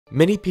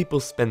Many people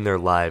spend their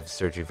lives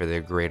searching for their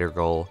greater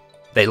goal.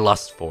 They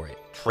lust for it,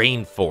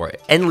 train for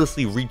it,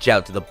 endlessly reach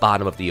out to the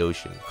bottom of the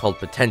ocean, called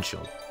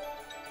potential.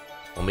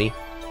 Well, me?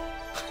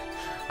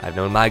 I've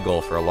known my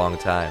goal for a long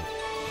time.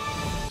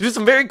 To do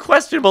some very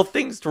questionable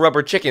things to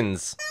rubber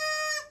chickens.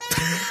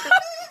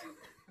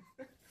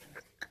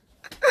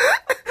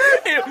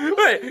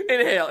 Wait,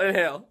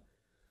 inhale.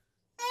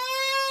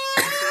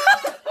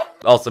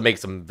 Also make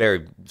some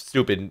very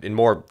stupid and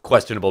more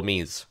questionable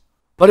Miis.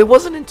 But it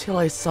wasn't until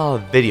I saw a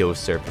video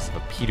surface of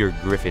a Peter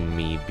Griffin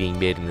Mii being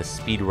made in a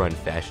speedrun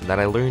fashion that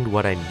I learned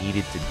what I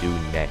needed to do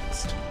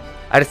next.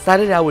 I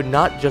decided I would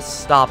not just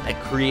stop at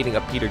creating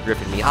a Peter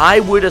Griffin Mii, I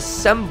would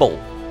assemble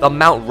the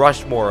Mount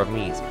Rushmore of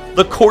Miis,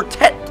 the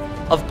quartet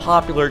of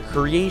popular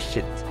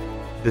creations,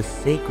 the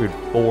sacred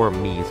 4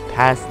 Miis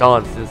passed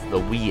on since the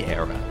Wii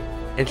era,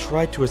 and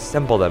try to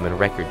assemble them in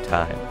record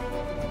time.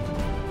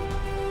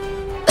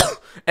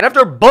 And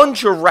after a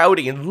bunch of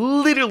routing and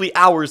literally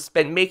hours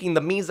spent making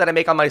the Miis that I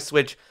make on my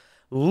Switch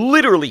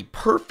literally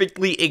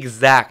perfectly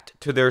exact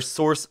to their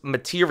source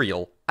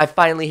material, I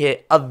finally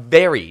hit a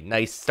very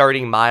nice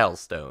starting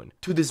milestone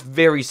to this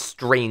very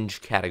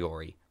strange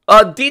category.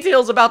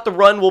 Details about the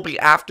run will be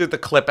after the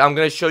clip. I'm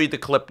going to show you the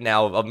clip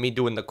now of me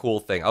doing the cool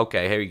thing.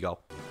 Okay, here you go.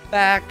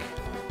 Back.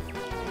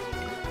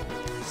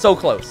 So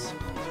close.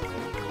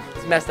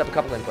 Just messed up a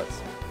couple inputs.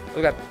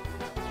 Okay.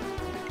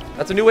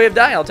 That's a new way of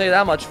dying, I'll tell you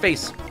that much.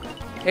 Face.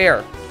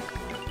 Hair.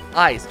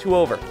 Eyes. 2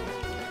 over.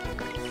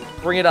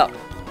 Bring it up.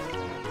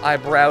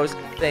 Eyebrows.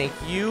 Thank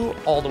you.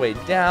 All the way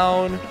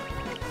down.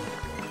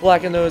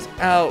 Blacken those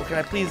out. Can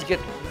I please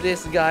get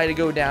this guy to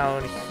go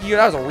down here?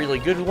 That was a really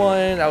good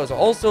one. That was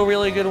also a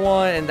really good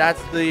one. And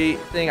that's the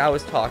thing I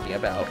was talking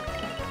about.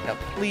 Now,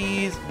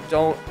 please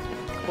don't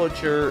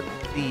butcher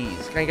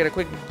these. Can I get a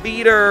quick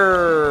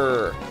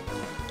beater?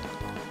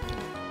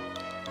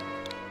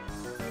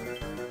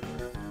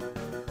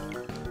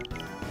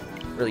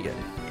 Really good.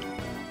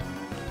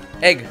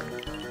 Egg.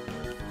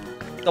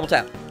 Double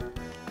tap.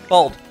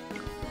 Bald.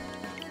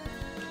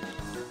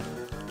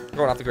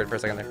 Going off the grid for a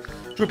second there.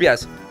 Droopy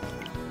eyes.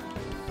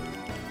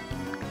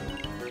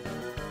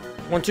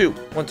 1, 2.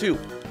 1, 2.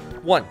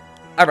 1.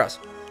 Eyebrows.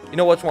 You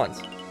know which ones.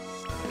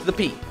 To the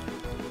P.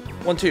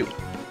 1, 2.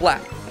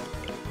 Black.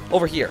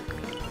 Over here.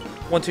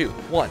 1, 2.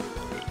 1.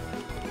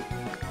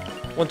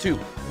 1, 2.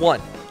 1.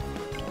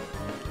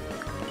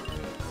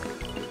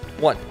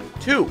 1,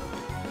 2.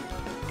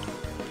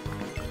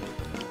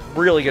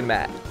 Really good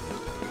mat.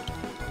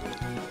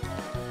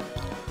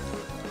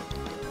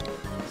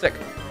 Sick.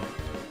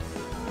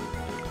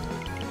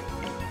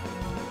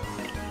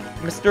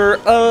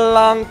 Mr.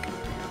 Lunk.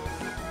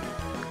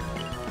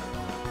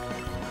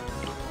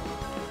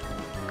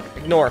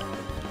 Ignore.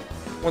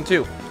 1,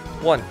 2.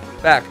 1.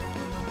 Back.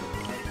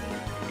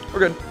 We're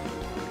good.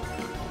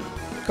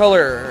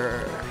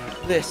 Color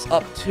this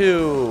up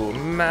to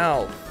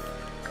mouth.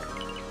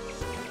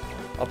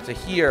 Up to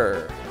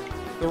here.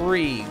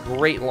 3.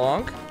 Great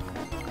long.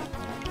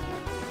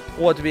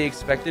 What to be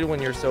expected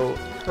when you're so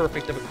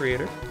perfect of a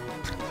creator.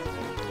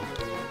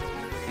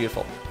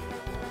 Beautiful.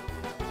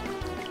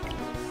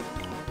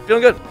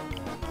 Feeling good.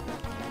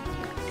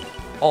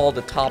 All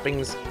the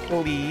toppings,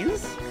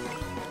 please.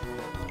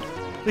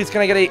 Please,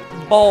 can I get a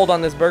bald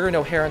on this burger?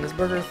 No hair on this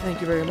burger. Thank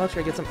you very much.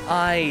 Can I get some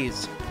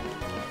eyes?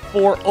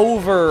 4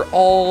 over,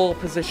 all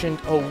positioned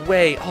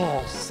away,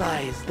 all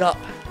sized up.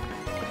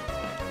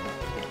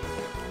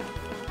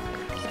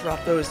 Just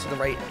drop those to the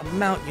right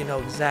amount. You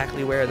know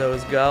exactly where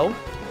those go.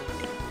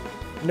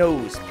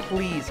 Nose,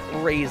 please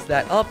raise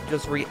that up.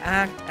 Just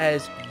react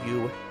as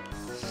you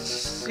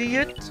see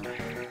it.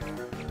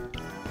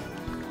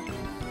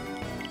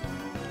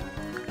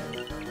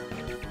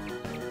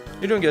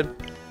 You're doing good.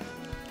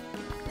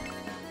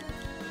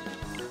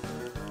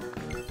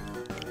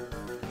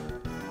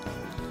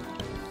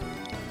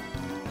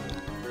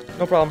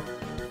 No problem.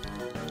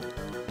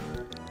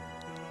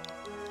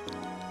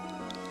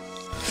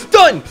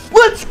 Done!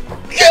 Let's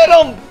get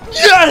him!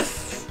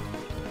 Yes!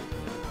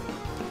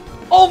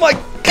 Oh my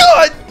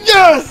god,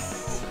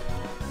 yes!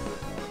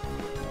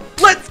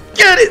 Let's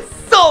get it!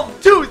 Sub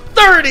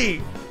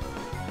 230!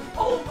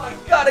 Oh my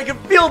god, I can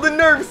feel the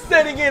nerves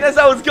setting in as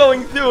I was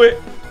going through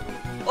it.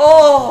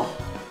 Oh!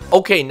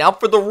 Okay, now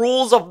for the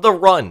rules of the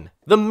run.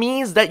 The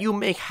Miis that you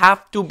make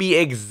have to be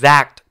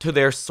exact to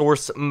their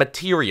source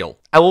material.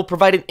 I will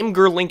provide an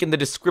Imgur link in the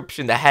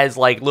description that has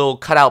like little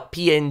cutout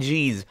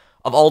PNGs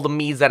of all the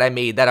Miis that I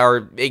made that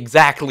are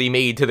exactly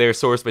made to their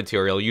source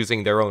material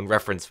using their own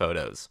reference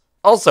photos.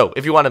 Also,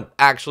 if you want to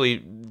actually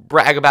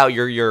brag about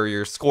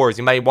your scores,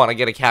 you might want to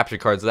get a capture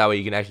card so that way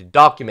you can actually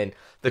document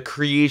the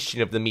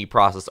creation of the Mii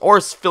process.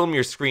 Or film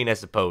your screen, I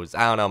suppose.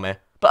 I don't know, man.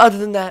 But other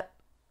than that,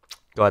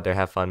 go out there,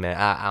 have fun, man.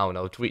 I don't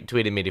know. Tweet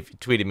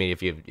me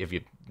if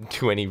you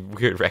do any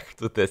weird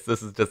records with this.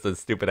 This is just a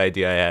stupid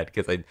idea I had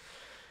because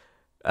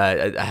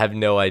I have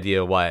no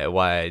idea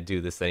why I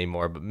do this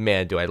anymore. But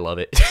man, do I love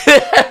it.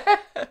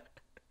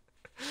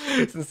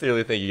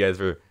 Sincerely, thank you guys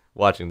for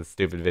watching this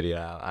stupid video.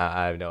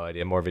 I have no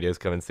idea. More videos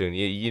coming soon.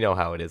 You know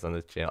how it is on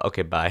this channel.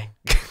 Okay, bye.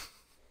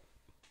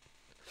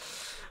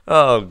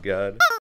 Oh god.